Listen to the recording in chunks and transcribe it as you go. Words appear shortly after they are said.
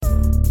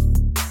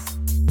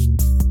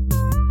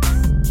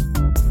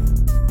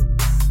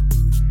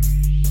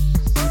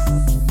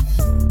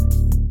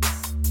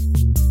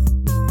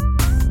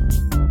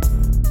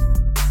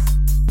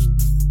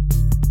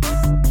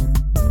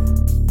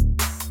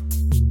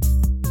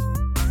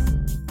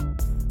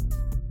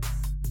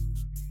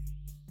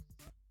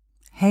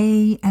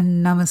Hey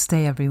and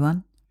namaste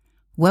everyone.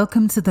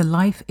 Welcome to the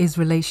Life is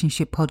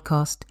Relationship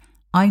podcast.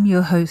 I'm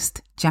your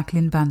host,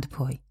 Jacqueline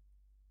Vanderpoy.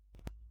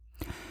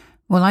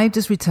 Well, I've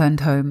just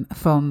returned home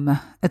from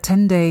a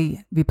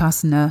 10-day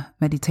Vipassana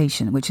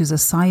meditation, which is a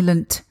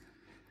silent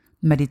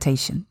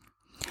meditation.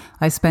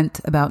 I spent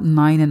about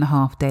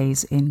 9.5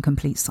 days in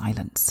complete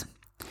silence.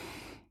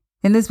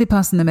 In this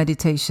Vipassana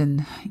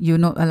meditation, you're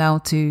not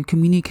allowed to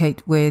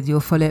communicate with your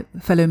fellow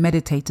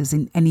meditators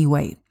in any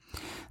way.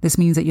 This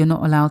means that you're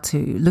not allowed to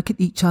look at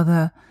each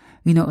other,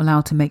 you're not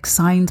allowed to make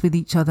signs with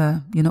each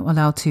other, you're not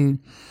allowed to,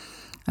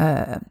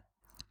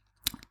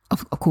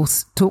 of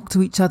course, talk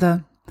to each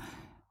other,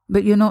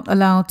 but you're not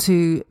allowed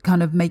to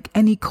kind of make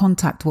any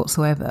contact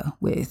whatsoever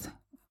with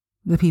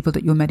the people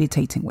that you're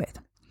meditating with.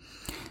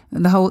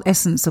 And the whole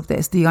essence of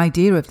this, the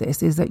idea of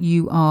this, is that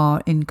you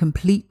are in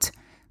complete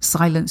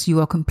silence,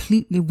 you are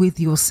completely with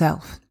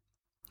yourself.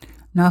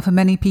 Now, for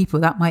many people,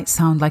 that might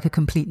sound like a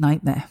complete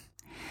nightmare,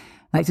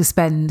 like to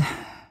spend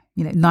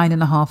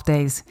 9.5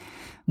 days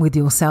with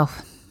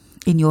yourself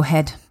in your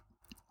head.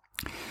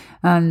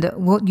 And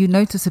what you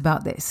notice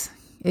about this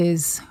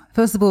is,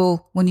 first of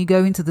all, when you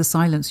go into the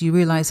silence, you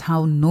realize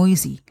how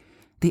noisy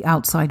the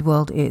outside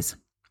world is.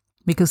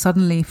 Because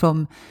suddenly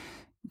from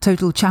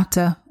total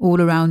chatter all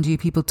around you,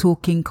 people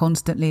talking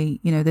constantly,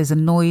 there's a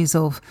noise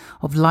of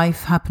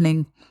life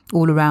happening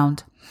all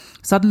around.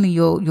 Suddenly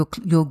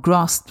you're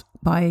grasped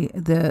by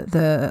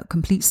the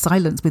complete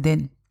silence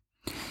within.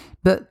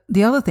 But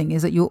the other thing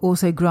is that you're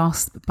also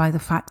grasped by the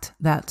fact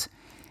that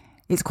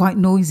it's quite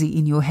noisy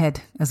in your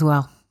head as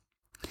well.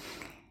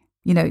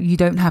 You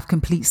don't have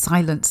complete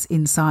silence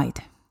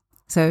inside.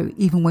 So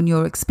even when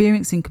you're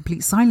experiencing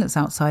complete silence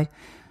outside,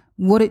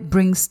 what it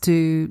brings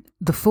to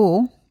the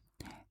fore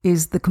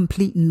is the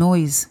complete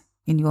noise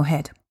in your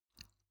head.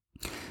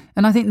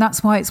 And I think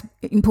that's why it's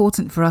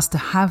important for us to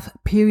have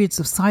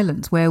periods of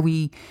silence where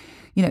we,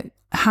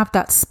 have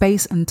that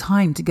space and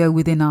time to go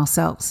within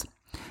ourselves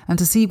and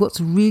to see what's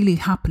really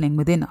happening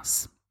within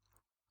us.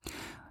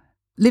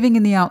 Living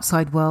in the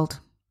outside world,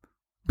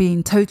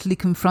 being totally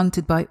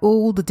confronted by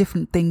all the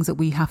different things that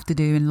we have to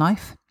do in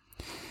life,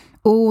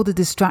 all the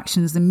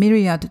distractions, the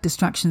myriad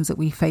distractions that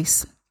we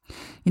face.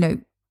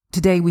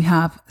 Today we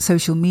have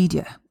social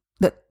media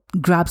that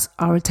grabs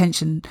our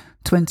attention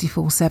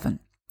 24/7.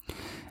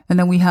 And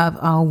then we have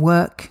our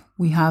work,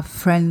 we have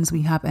friends,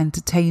 we have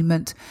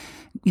entertainment,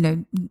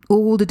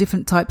 all the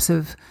different types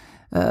of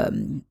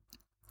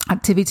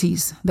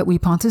activities that we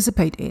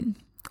participate in.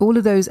 All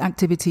of those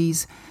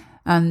activities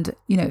and,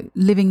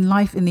 living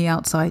life in the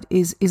outside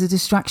is a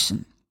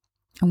distraction.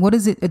 And what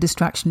is it a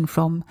distraction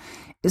from?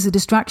 It's a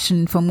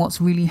distraction from what's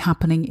really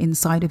happening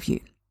inside of you.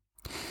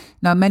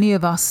 Now, many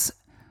of us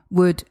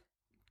would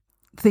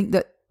think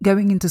that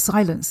going into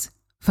silence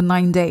for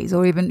 9 days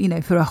or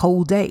even, for a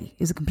whole day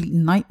is a complete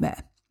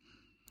nightmare.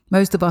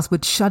 Most of us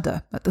would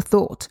shudder at the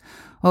thought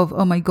of,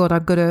 oh my God,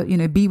 I've got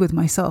to, be with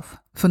myself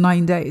for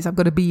 9 days. I've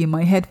got to be in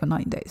my head for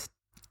 9 days.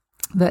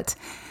 But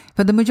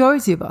for the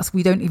majority of us,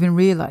 we don't even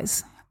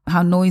realize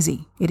how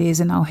noisy it is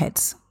in our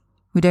heads.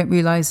 We don't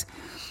realize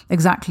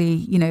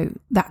exactly,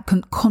 that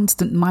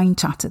constant mind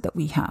chatter that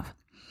we have.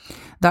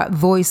 That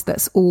voice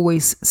that's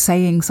always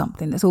saying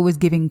something, that's always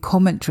giving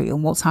commentary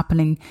on what's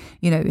happening,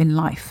 in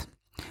life.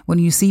 When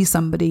you see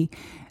somebody,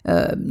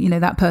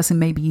 that person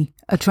may be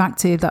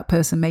attractive, that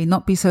person may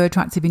not be so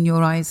attractive in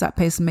your eyes, that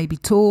person may be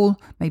tall,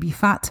 maybe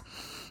fat,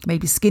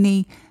 maybe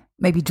skinny,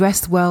 maybe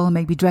dressed well,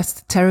 maybe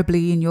dressed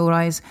terribly in your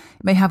eyes,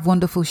 may have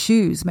wonderful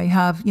shoes, may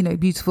have,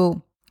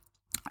 beautiful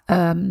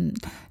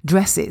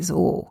dresses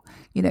or,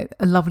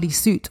 a lovely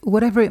suit, or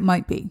whatever it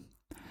might be.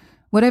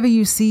 Whatever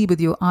you see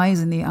with your eyes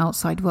in the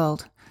outside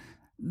world,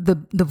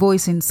 the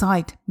voice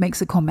inside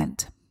makes a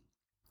comment.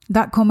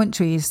 That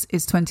commentary is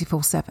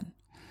 24/7.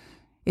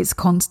 It's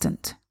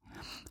constant.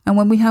 And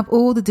when we have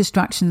all the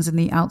distractions in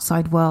the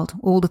outside world,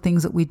 all the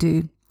things that we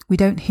do, we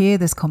don't hear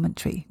this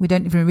commentary. We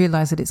don't even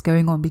realize that it's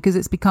going on because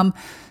it's become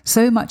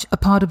so much a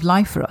part of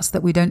life for us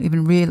that we don't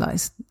even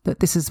realize that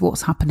this is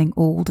what's happening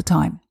all the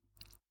time.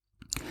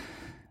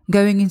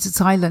 Going into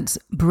silence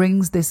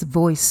brings this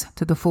voice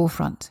to the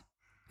forefront.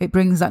 It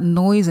brings that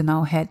noise in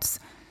our heads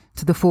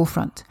to the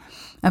forefront.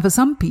 And for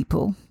some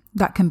people,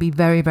 that can be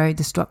very, very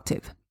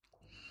destructive.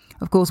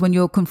 Of course, when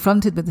you're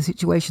confronted with a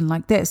situation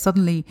like this,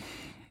 suddenly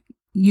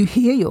you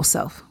hear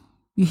yourself.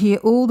 You hear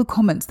all the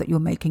comments that you're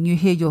making. You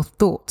hear your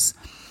thoughts.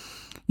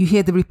 You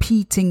hear the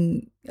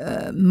repeating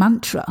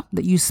mantra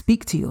that you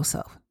speak to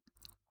yourself.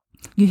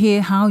 You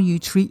hear how you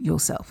treat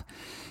yourself.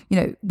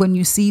 When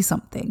you see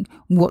something,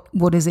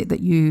 what is it that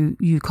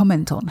you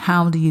comment on?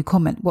 How do you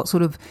comment? What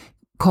sort of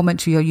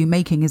commentary are you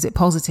making? Is it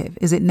positive?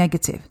 Is it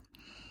negative?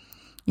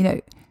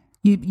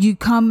 You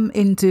come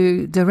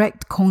into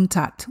direct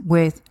contact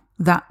with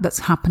that's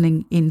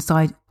happening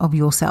inside of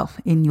yourself,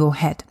 in your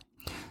head.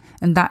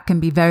 And that can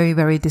be very,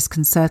 very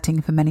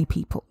disconcerting for many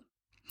people.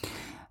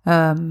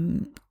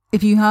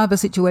 If you have a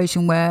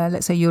situation where,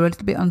 let's say, you're a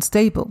little bit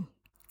unstable,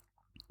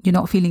 you're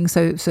not feeling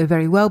so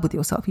very well with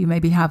yourself, you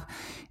maybe have,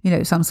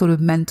 some sort of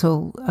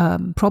mental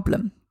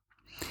problem,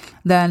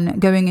 then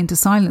going into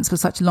silence for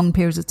such long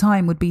periods of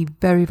time would be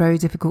very, very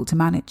difficult to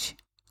manage.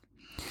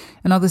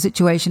 Another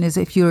situation is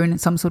if you're in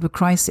some sort of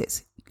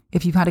crisis.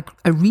 If you've had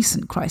a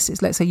recent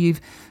crisis, let's say you've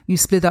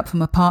split up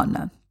from a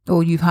partner,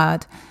 or you've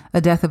had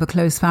a death of a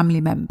close family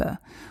member,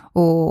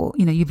 or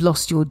you've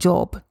lost your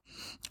job,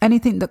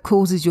 anything that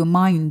causes your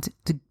mind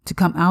to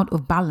come out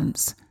of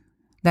balance,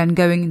 then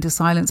going into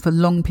silence for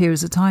long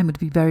periods of time would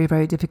be very,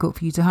 very difficult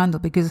for you to handle,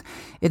 because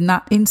in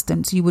that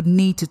instance you would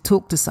need to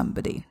talk to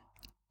somebody.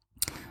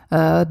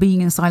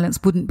 Being in silence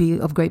wouldn't be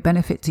of great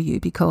benefit to you,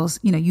 because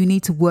you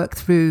need to work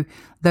through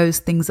those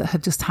things that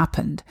have just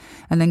happened,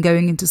 and then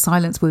going into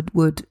silence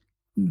would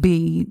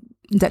be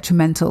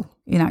detrimental.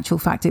 In actual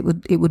fact, it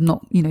would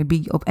not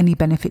be of any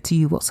benefit to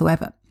you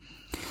whatsoever.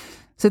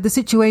 So the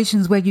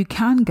situations where you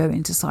can go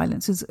into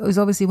silence is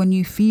obviously when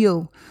you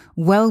feel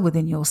well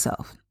within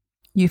yourself.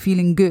 You're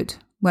feeling good,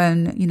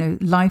 when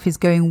life is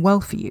going well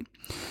for you,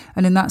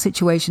 and in that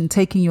situation,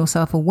 taking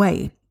yourself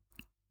away,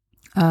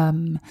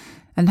 and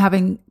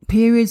having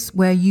periods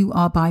where you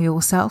are by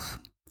yourself,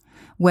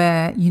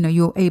 where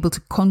you're able to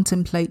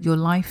contemplate your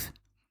life.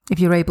 If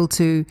you're able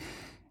to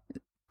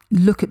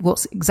look at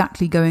what's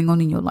exactly going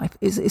on in your life,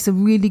 it's a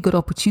really good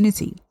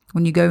opportunity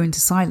when you go into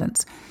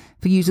silence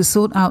for you to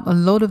sort out a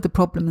lot of the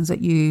problems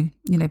that you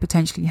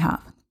potentially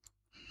have.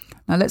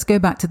 Now let's go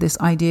back to this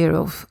idea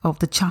of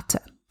the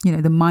chatter,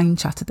 the mind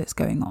chatter that's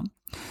going on.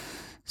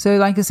 So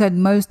like I said,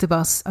 most of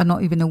us are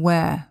not even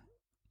aware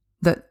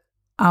that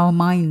our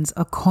minds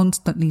are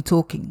constantly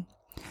talking,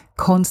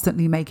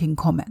 constantly making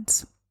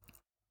comments.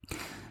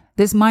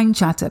 This mind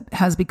chatter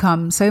has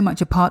become so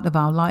much a part of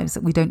our lives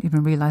that we don't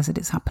even realize that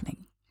it's happening.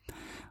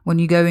 When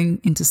you go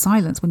into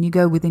silence, when you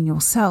go within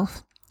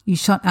yourself, you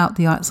shut out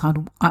the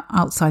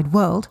outside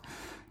world,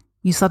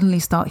 you suddenly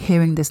start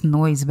hearing this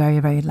noise very,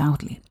 very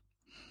loudly.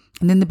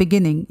 And in the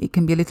beginning, it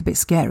can be a little bit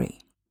scary.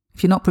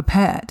 If you're not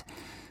prepared,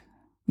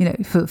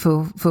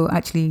 for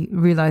actually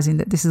realizing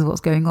that this is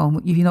what's going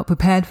on, if you're not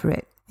prepared for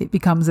it, it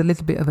becomes a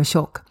little bit of a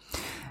shock.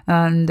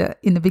 And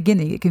in the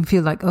beginning, it can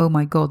feel like, oh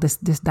my God, this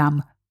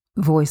damn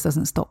voice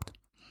doesn't stop.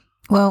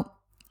 Well,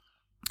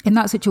 in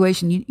that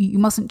situation, you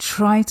mustn't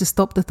try to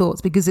stop the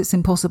thoughts, because it's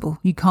impossible.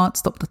 You can't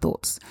stop the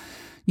thoughts.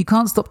 You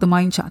can't stop the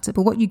mind chatter.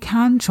 But what you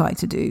can try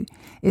to do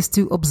is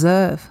to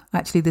observe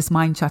actually this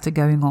mind chatter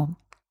going on.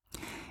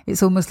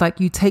 It's almost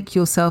like you take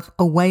yourself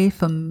away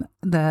from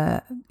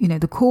the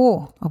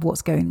core of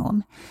what's going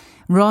on,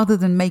 rather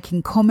than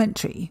making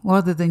commentary,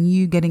 rather than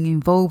you getting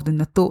involved in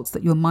the thoughts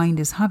that your mind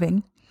is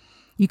having.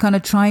 You kind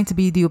of try to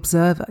be the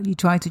observer. You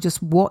try to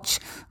just watch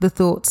the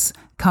thoughts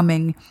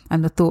coming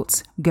and the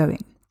thoughts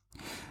going.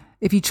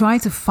 If you try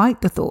to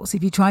fight the thoughts,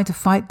 if you try to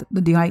fight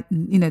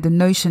the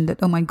notion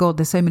that, oh my God,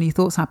 there's so many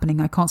thoughts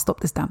happening, I can't stop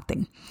this damn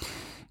thing,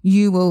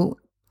 you will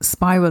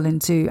spiral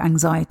into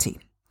anxiety.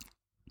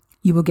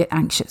 You will get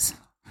anxious.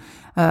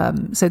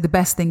 So the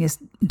best thing is,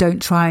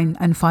 don't try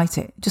and fight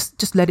it.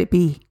 Just let it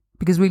be,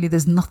 because really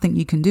there's nothing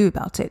you can do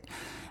about it.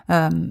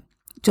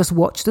 Just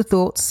watch the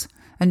thoughts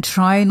and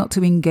try not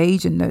to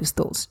engage in those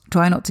thoughts.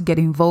 Try not to get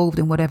involved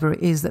in whatever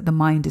it is that the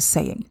mind is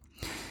saying.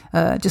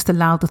 Just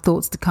allow the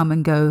thoughts to come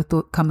and go,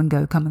 come and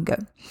go.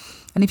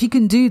 And if you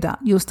can do that,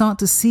 you'll start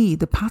to see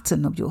the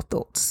pattern of your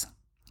thoughts.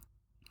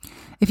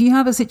 If you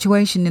have a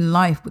situation in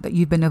life that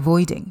you've been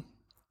avoiding,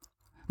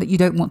 that you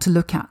don't want to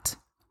look at,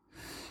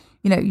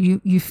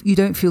 you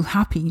don't feel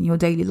happy in your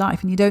daily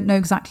life, and you don't know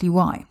exactly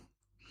why.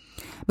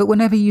 But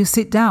whenever you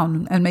sit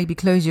down and maybe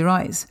close your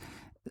eyes,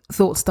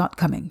 thoughts start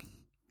coming.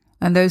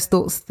 And those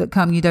thoughts that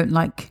come, you don't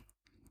like,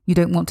 you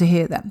don't want to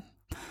hear them.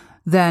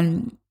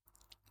 Then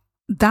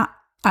that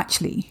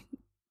actually,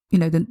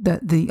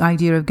 the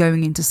idea of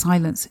going into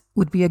silence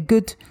would be a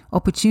good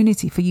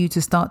opportunity for you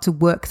to start to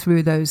work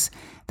through those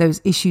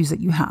issues that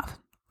you have.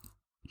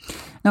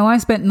 Now, I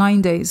spent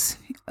 10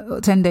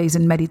 days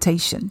in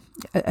meditation,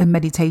 a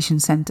meditation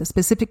center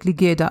specifically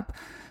geared up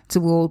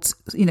towards,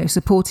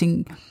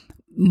 supporting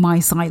my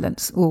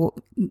silence, or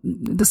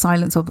the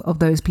silence of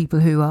those people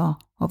who are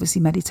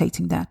obviously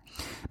meditating there.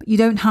 But you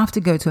don't have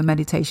to go to a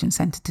meditation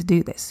center to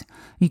do this.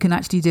 You can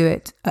actually do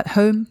it at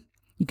home.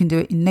 You can do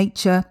it in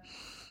nature.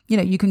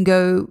 You can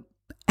go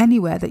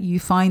anywhere that you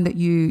find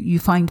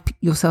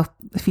yourself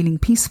feeling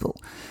peaceful,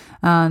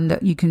 and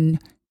you can,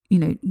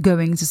 go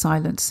into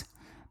silence.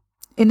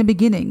 In the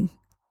beginning,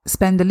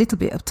 spend a little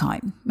bit of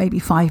time, maybe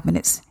 5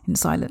 minutes in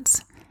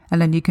silence.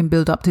 And then you can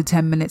build up to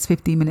 10 minutes,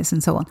 15 minutes,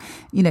 and so on.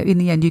 In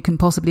the end, you can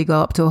possibly go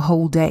up to a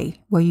whole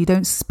day where you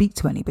don't speak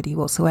to anybody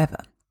whatsoever.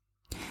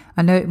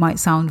 I know it might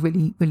sound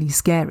really, really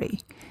scary,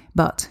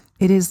 but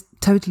it is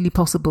totally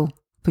possible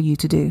for you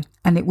to do.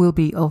 And it will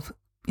be of,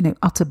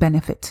 utter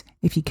benefit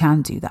if you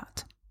can do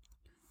that.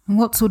 And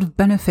what sort of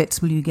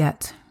benefits will you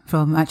get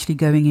from actually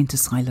going into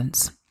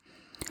silence?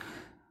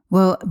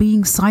 Well,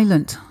 being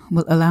silent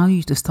will allow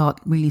you to start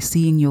really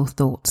seeing your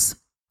thoughts,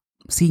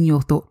 seeing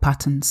your thought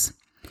patterns.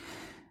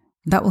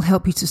 That will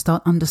help you to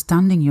start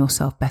understanding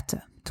yourself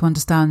better, to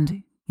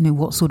understand,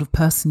 what sort of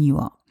person you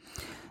are,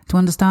 to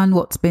understand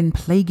what's been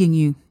plaguing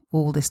you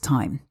all this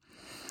time,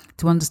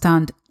 to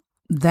understand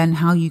then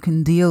how you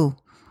can deal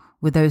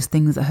with those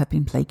things that have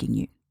been plaguing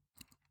you.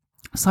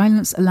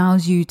 Silence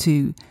allows you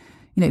to,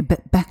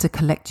 better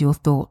collect your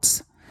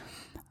thoughts,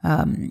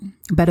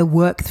 better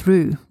work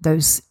through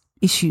those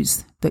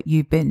issues that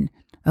you've been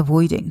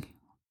avoiding,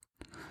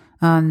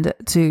 and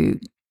to,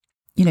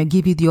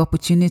 give you the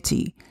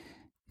opportunity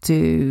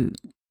to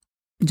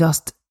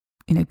just,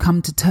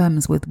 come to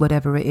terms with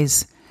whatever it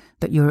is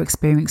that you're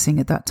experiencing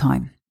at that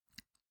time.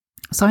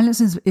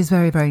 Silence is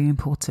very, very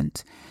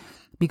important,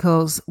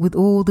 because with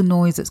all the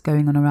noise that's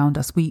going on around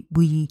us,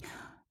 we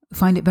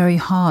find it very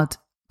hard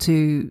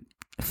to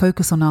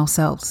focus on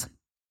ourselves.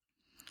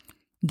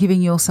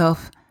 Giving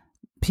yourself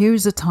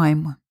periods of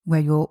time where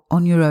you're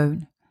on your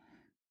own,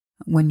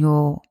 when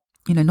you're,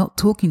 not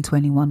talking to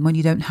anyone, when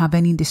you don't have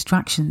any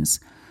distractions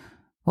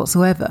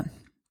whatsoever,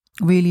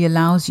 really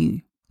allows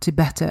you to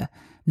better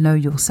know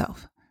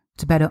yourself,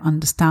 to better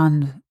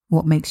understand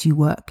what makes you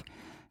work,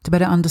 to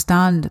better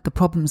understand the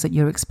problems that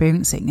you're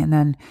experiencing, and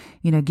then,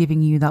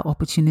 giving you that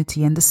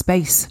opportunity and the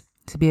space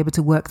to be able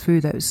to work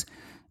through those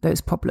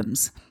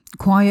problems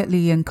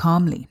quietly and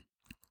calmly,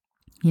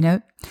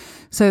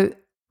 So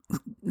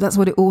that's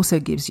what it also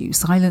gives you.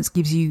 Silence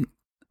gives you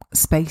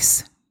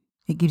space.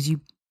 It gives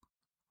you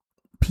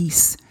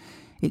peace.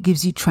 It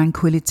gives you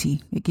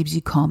tranquility. It gives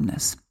you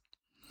calmness.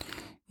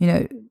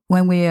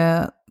 When we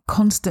are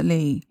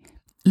constantly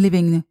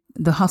living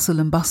the hustle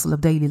and bustle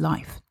of daily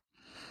life,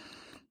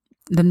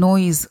 the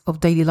noise of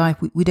daily life,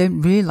 we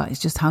don't realize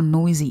just how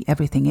noisy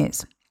everything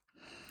is.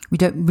 We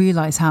don't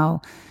realize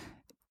how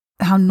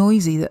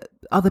noisy that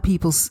other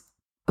people's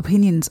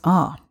opinions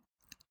are.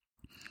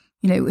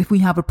 If we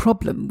have a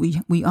problem,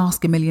 we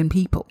ask a million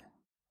people.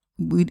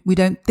 We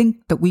don't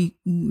think that we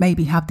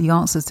maybe have the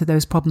answers to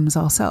those problems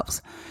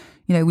ourselves.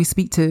 We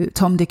speak to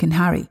Tom, Dick and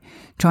Harry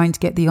trying to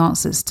get the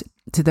answers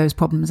to those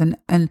problems.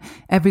 And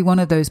every one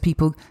of those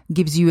people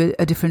gives you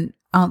a different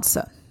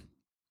answer.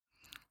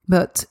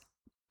 But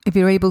if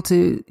you're able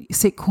to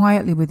sit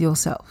quietly with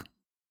yourself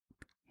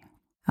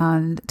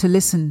and to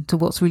listen to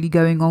what's really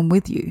going on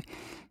with you,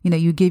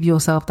 you give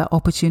yourself that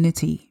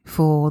opportunity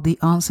for the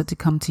answer to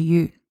come to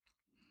you.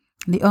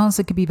 And the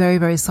answer could be very,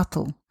 very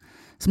subtle.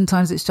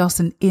 Sometimes it's just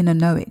an inner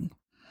knowing.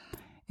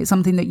 It's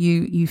something that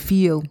you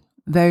feel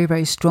very,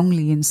 very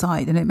strongly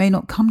inside, and it may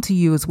not come to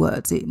you as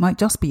words. It might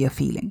just be a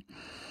feeling.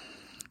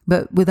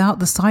 But without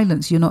the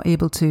silence, you're not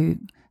able to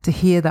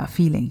hear that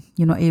feeling.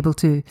 You're not able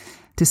to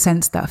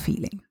sense that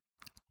feeling.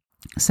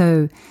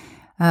 So,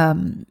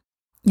 the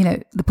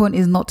point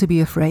is not to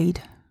be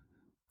afraid.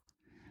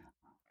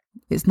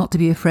 It's not to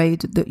be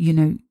afraid that,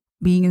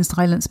 being in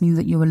silence means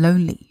that you are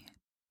lonely.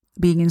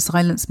 Being in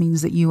silence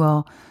means that you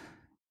are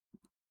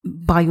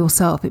by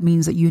yourself. It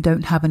means that you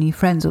don't have any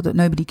friends or that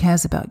nobody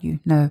cares about you.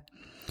 No,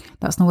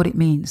 that's not what it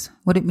means.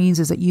 What it means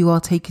is that you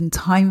are taking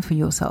time for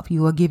yourself.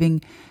 You are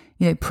giving,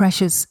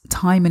 precious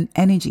time and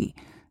energy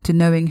to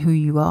knowing who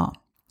you are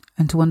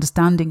and to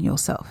understanding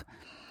yourself,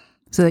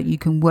 so that you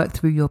can work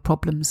through your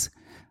problems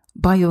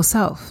by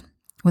yourself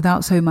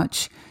without so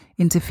much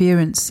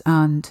interference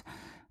and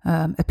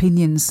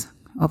opinions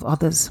of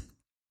others.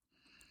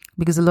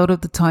 Because a lot of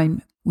the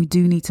time we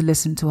do need to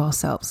listen to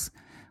ourselves.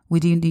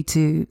 We do need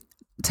to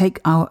take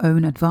our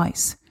own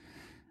advice.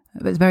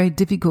 But it's very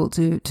difficult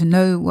to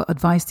know what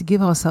advice to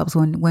give ourselves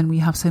when we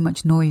have so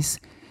much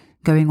noise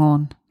going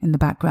on in the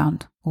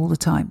background all the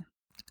time.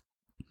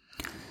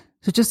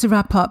 So just to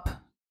wrap up,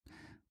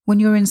 when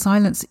you're in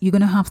silence, you're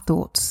going to have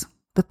thoughts.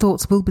 The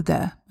thoughts will be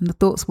there, and the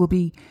thoughts will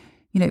be,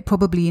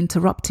 probably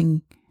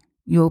interrupting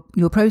your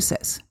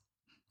process.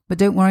 But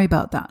don't worry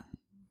about that.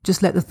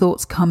 Just let the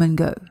thoughts come and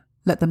go.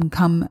 Let them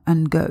come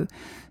and go.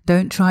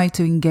 Don't try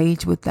to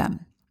engage with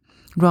them.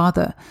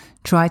 Rather,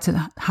 try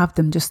to have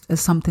them just as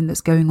something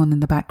that's going on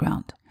in the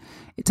background.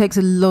 It takes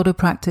a lot of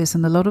practice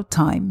and a lot of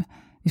time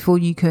before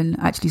you can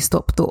actually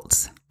stop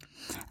thoughts.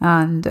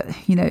 And,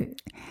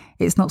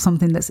 it's not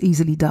something that's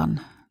easily done.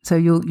 So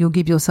you'll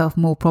give yourself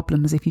more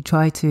problems if you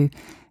try to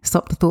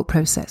stop the thought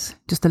process.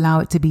 Just allow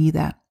it to be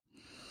there.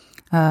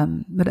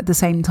 But at the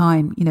same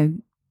time,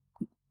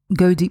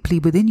 go deeply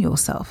within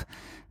yourself.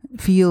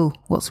 Feel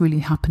what's really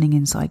happening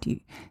inside you.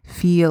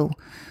 Feel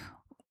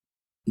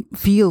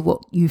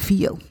what you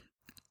feel.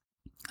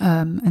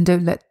 And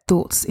don't let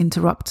thoughts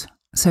interrupt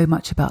so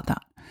much about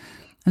that.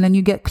 And then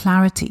you get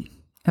clarity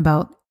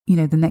about,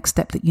 the next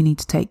step that you need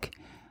to take.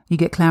 You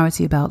get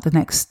clarity about the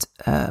next,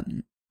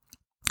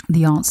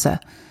 the answer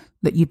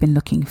that you've been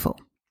looking for.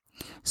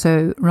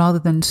 So rather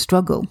than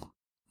struggle,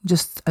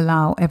 just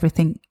allow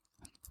everything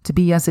to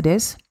be as it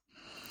is.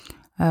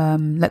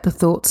 Let the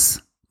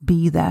thoughts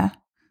be there.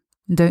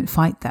 Don't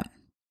fight them.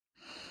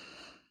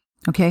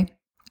 Okay?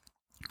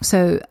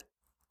 So,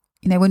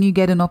 when you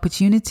get an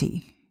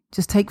opportunity,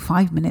 just take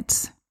 5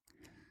 minutes.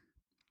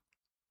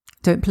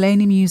 Don't play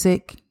any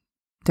music.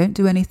 Don't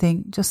do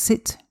anything. Just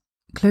sit,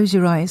 close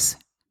your eyes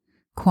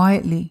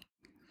quietly,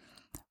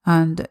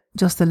 and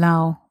just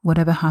allow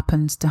whatever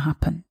happens to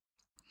happen.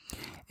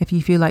 If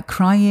you feel like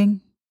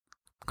crying,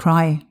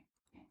 cry.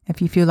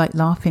 If you feel like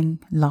laughing,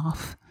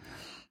 laugh.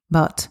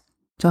 But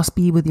just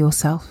be with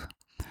yourself.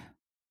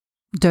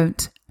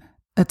 Don't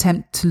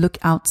attempt to look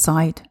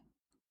outside.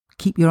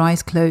 Keep your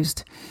eyes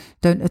closed.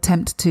 Don't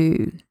attempt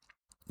to,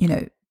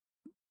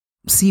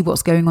 see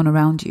what's going on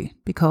around you,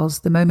 because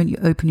the moment you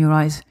open your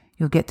eyes,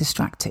 you'll get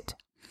distracted.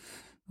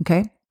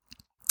 Okay?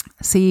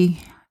 See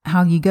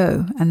how you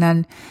go. And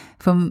then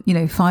from,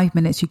 5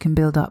 minutes, you can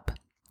build up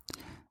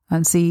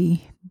and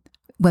see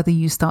whether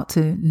you start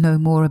to know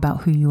more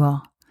about who you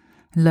are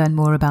and learn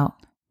more about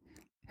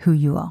who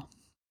you are.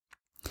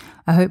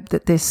 I hope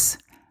that this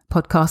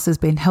podcast has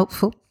been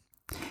helpful.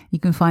 You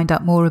can find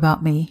out more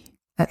about me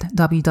at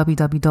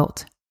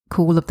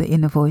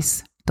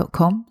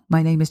www.calloftheinnervoice.com.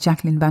 My name is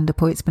Jacqueline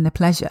Vanderpoel. It's been a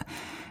pleasure,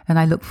 and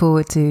I look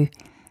forward to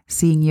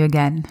seeing you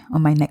again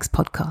on my next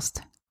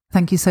podcast.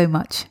 Thank you so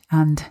much,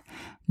 and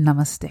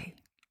namaste.